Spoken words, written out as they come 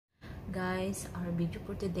Guys, our video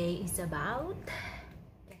for today is about,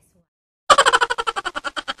 guess what?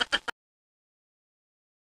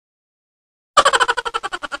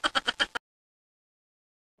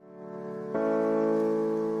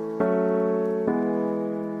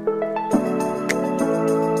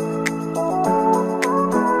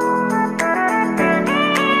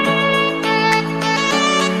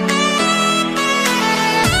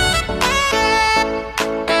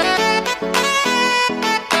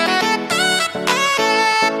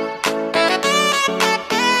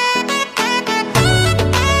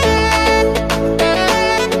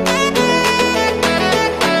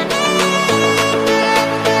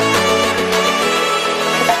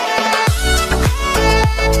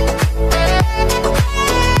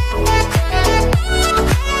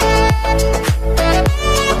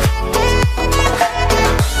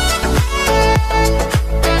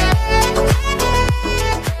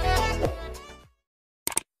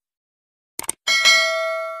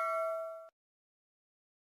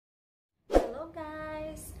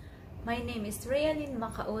 Guys, my name is Realyn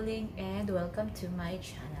Makauling and welcome to my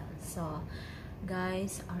channel. So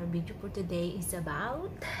guys, our video for today is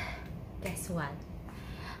about, guess what?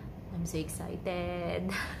 I'm so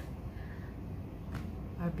excited.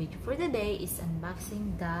 Our video for today is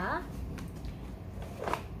unboxing the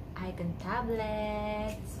IKON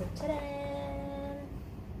tablet. So ta-da!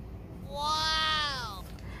 Wow!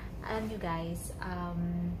 Alam nyo guys,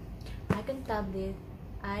 IKON tablet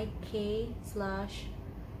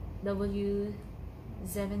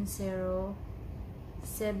IK-w70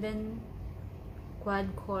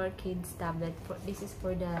 quad-core kids tablet. This is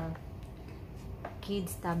for the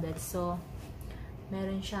kids tablet. So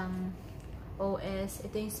meron siyang OS.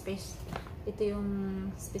 Ito yung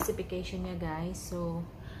specification niya guys. So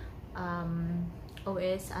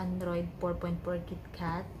OS Android 4.4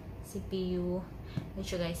 KitKat, CPU. Yan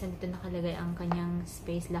siya guys. Nandito nakalagay ang kanyang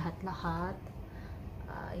space lahat-lahat.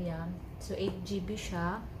 Yeah. So 8 GB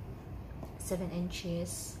siya, 7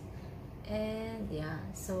 inches, and yeah,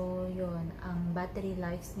 so yun, ang battery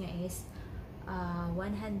life niya is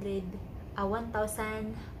 1,800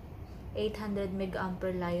 mAh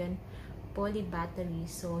Lion poly battery.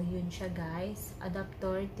 So yun siya guys,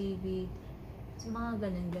 adapter, TV, so, mga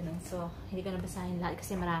ganun. So hindi ko nabasahin lahat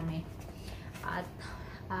kasi marami. At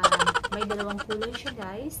may dalawang kulay siya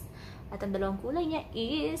guys, at ang dalawang kulay niya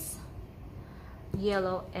is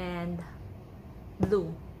yellow and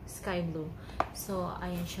blue, sky blue. So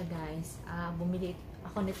ayan siya guys. Bumili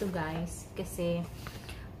ako nito guys kasi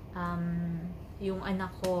yung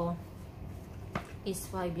anak ko is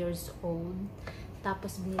 5 years old.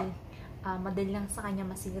 Tapos madali lang sa kanya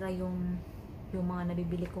masira yung mga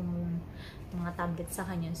nabibili kong mga tablet sa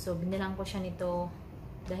kanya. So binilang ko siya nito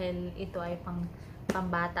dahil ito ay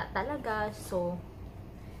pambata talaga. So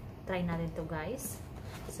try natin to guys.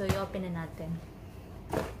 So i-open na natin.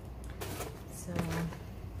 So,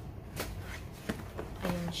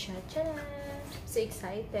 ayan siya. Tcharan! So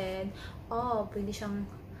excited. Oh, pwede siyang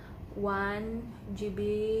 1 GB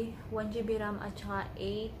RAM at saka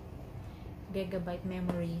 8 GB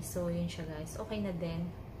memory. So, yun siya guys. Okay na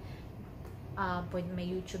din. Pwede, may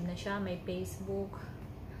YouTube na siya, may Facebook,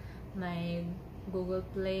 may Google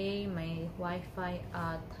Play, may Wi-Fi,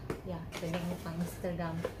 at yeah, pwede mo pang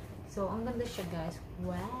Instagram. So, ang ganda siya guys.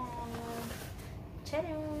 Wow!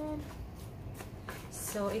 Tcharan!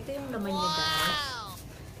 So, ito yung laman niya guys.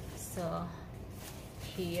 So,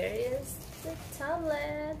 here is the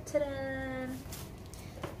tablet. Tadaan!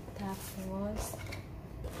 Tapos,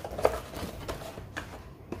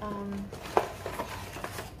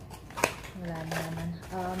 wala na naman.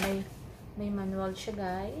 May manual siya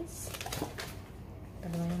guys.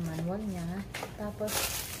 Dalawa yung manual niya. Tapos,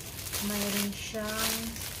 mayroon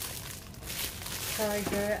siyang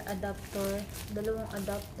charger, adapter, dalawang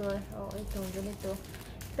adapter. Oh, ito, ganito.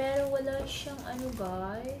 Pero wala siyang ano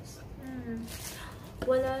guys.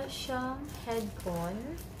 Wala siyang headphone.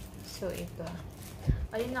 So ito.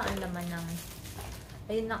 Ayun na ang laman ng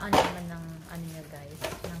ano niya guys,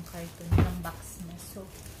 ng carton, ng box niya. So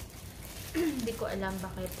hindi ko alam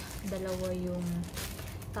bakit dalawa yung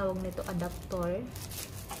tawag nito, adapter.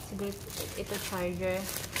 Siguro ito charger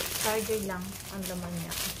lang ang laman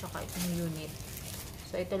niya at saka itong unit.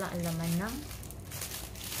 So ito lang ang laman ng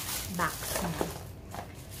box niya.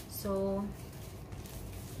 So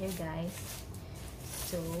here guys,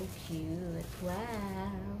 so cute.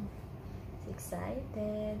 Wow, so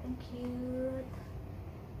excited. Ang cute.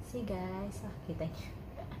 See guys, kita niyo.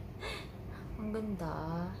 Ang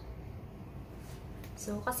ganda.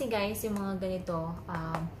 So kasi guys, yung mga ganito,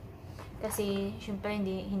 kasi syempre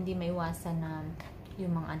hindi maiwasan na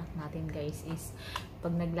yung mga anak natin guys is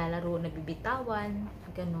pag naglalaro, nabibitawan,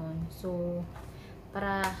 ganun. So,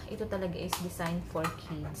 para ito talaga is designed for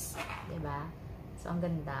kids, 'di ba? So, ang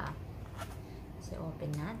ganda. So,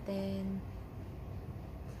 open natin.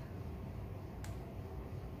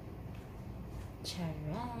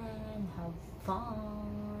 Charan! Have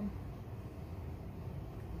fun!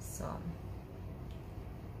 So,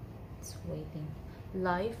 it's waiting.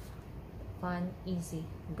 Life, fun, easy.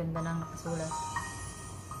 Ang ganda ng nakasulat.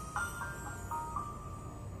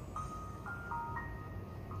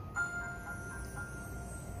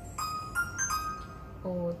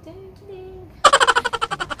 Oh, ding, ding.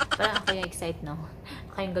 Parang ako yung excite, no?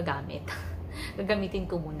 Ako yung gagamit. Gagamitin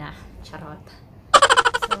ko muna. Charot.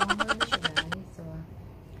 So, ano siya, guys? So,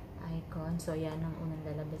 IKON. So, yan ang unang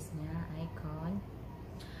lalabas niya. IKON.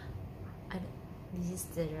 This is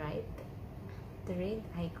the right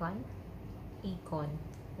IKON. IKON.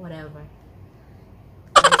 Whatever.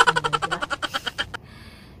 Diba?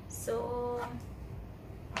 So,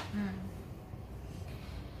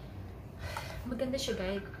 maganda siya,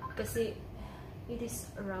 guys. Kasi, it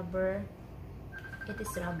is rubber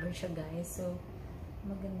siya, guys. So,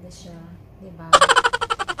 maganda siya, diba?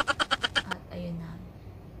 At, ayun na.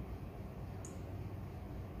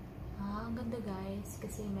 Ang ganda, guys.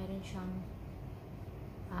 Kasi, meron siyang,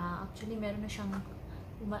 actually, meron na siyang,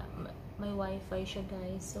 may wifi siya,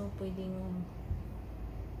 guys. So, pwede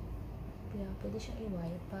siyang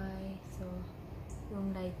i-wifi. So,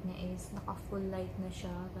 yung light niya is, naka-full light na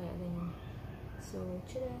siya. Kaya, ganyan. So,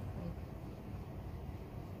 chila.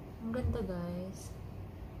 Ang ganda, guys.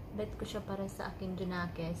 Bet ko siya para sa akin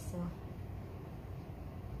Junakes. So,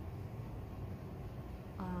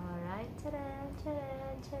 alright. Charan,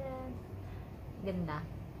 charan, charan. Ganda.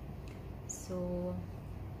 So,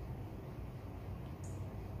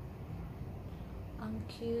 ang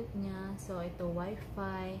cute niya. So, ito,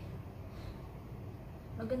 wifi.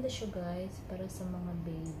 Maganda siya, guys. Para sa mga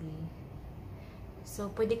baby.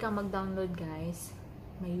 So, pwede kang mag-download, guys.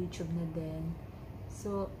 May YouTube na din.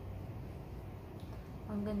 So,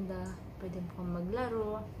 ang ganda. Pwede mo kang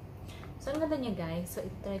maglaro. So, ang ganda niya, guys. So,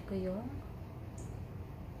 itry ko yung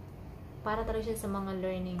para talaga siya sa mga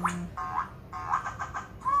learning.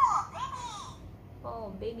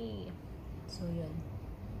 Oh, baby. So, yun.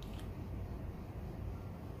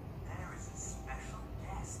 There is a special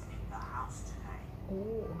guest in the house today.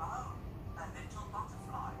 Oh. A little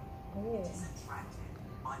butterfly. Oh. It is attracted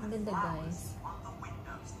by Ang the ganda, flowers guys. on the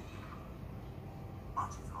windows.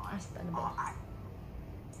 Butterflies Ano ba? are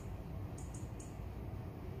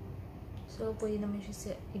So, pwede naman siya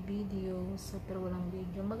sa i-video. So, pero walang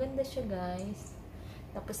video. Maganda siya, guys.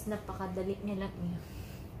 Tapos, napakadali niya lang niya.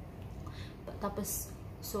 Tapos,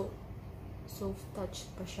 soft touch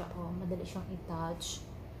pa siya. Oh, madali siyang i-touch.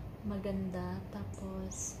 Maganda.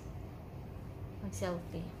 Tapos,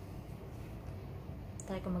 mag-selfie.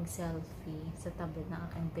 Try ko mag-selfie sa tablet ng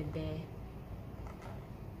aking bebe.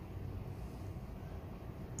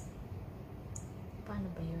 Paano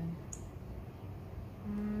ba yun?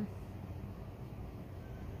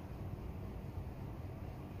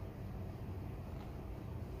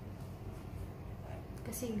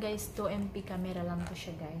 Kasi guys, 2MP camera lang to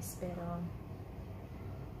siya, guys. Pero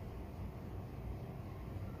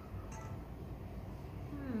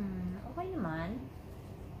okay naman.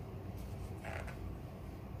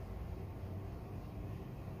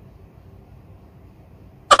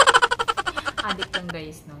 Addict lang,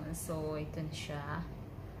 guys, no? So, ito na siya.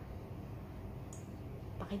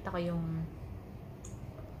 Pakita ko yung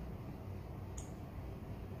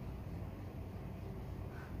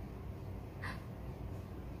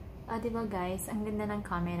diba, guys? Ang ganda ng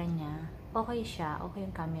camera niya. Okay siya. Okay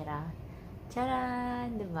yung camera.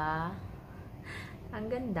 Charan! Diba? Ang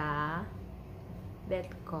ganda. Bet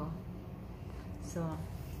ko. So,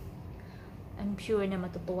 I'm sure na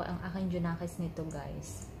matutuwa ang aking Junakes nito,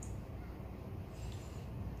 guys.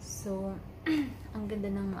 So, ang ganda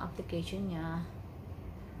ng application niya.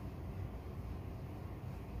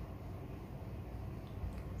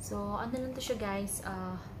 So, ano lang to siya, guys?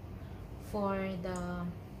 For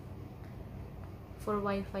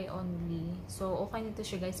wifi only. So, okay nito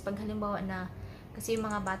siya, guys. Pag halimbawa na, kasi yung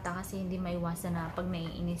mga bata kasi hindi maiwasan na pag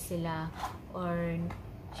naiinis sila or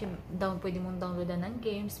pwede mong downloadan ng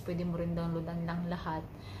games, pwede mo rin downloadan lang lahat.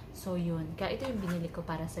 So, yun. Kaya ito yung binili ko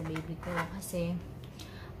para sa baby ko. Kasi,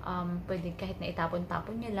 pwede kahit na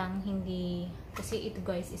itapon-tapon niya lang, hindi, kasi ito,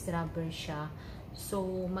 guys, is rubber siya. So,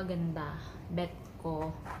 maganda. Bet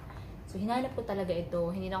ko. So, hinanap ko talaga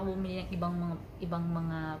ito. Hindi na ako bumili ng ibang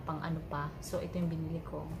mga pang ano pa. So, ito yung binili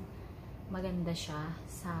ko. Maganda siya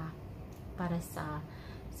para sa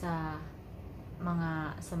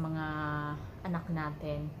mga anak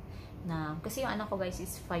natin. Kasi yung anak ko guys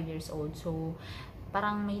is 5 years old. So,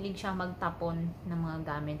 parang mahilig siya magtapon ng mga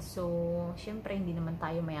gamit. So, syempre hindi naman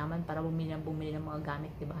tayo mayaman para bumili ng mga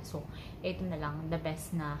gamit, diba? So, ito na lang, the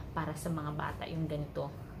best na para sa mga bata, yung ganito.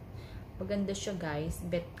 Maganda siya guys,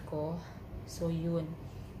 bet ko. So, yun.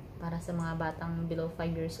 Para sa mga batang below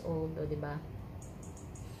 5 years old, o diba?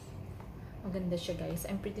 Maganda siya guys.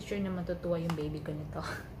 I'm pretty sure na matutuwa yung baby ko nito.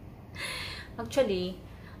 Actually,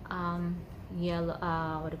 yellow,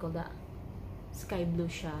 what do you call that? Sky blue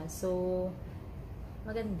siya. So,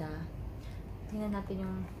 maganda. Tingnan natin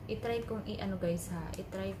yung, i-try kong i-ano guys ha.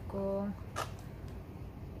 I-try kong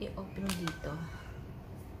i-open dito.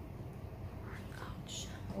 Ouch.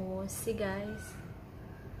 Oh, see guys.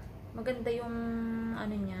 Maganda yung,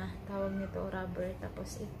 ano niya, tawag nito, rubber.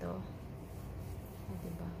 Tapos ito. Oh,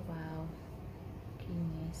 diba? Wow.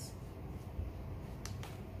 Kinis.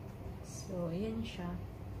 So, ayan siya.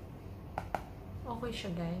 Okay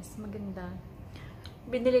siya guys. Maganda.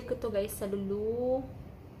 Binili ko to guys sa Lulu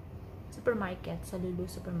Supermarket. Sa Lulu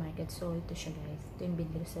Supermarket. So, ito siya guys. Ito yung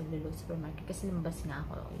binili ko sa Lulu Supermarket. Kasi lumabas nga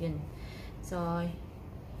ako. Yun. So,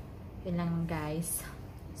 yun lang guys.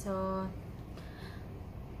 So,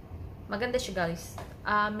 maganda siya guys.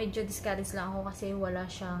 Medyo discouraged lang ako kasi wala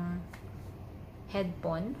siyang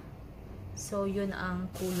headphone. So, yun ang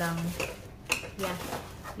kulang. Yeah.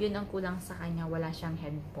 Yun ang kulang sa kanya. Wala siyang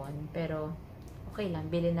headphone. Pero, okay lang.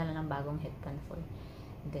 Bili na lang ng bagong headphone for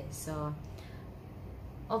this. So,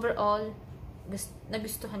 overall,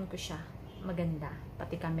 nagustuhan ko siya. Maganda.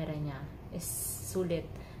 Pati camera niya is sulit.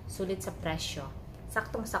 Sulit sa presyo.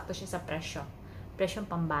 Saktong-sakto siya sa presyo. Presyong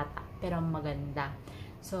pambata. Pero maganda.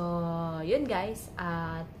 So, yun guys.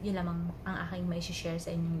 At yun lamang ang aking mai-share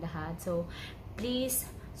sa inyong lahat. So, please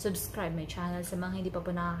subscribe my channel. Sa mga hindi pa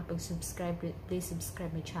po nakakapag-subscribe, please subscribe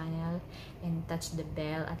my channel and touch the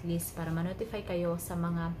bell at least para ma-notify kayo sa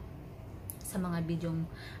mga videong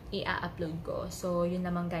i-upload ko. So, yun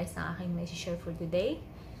naman guys ang aking mai-share for today.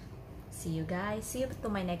 See you guys. See you to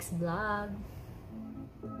my next vlog.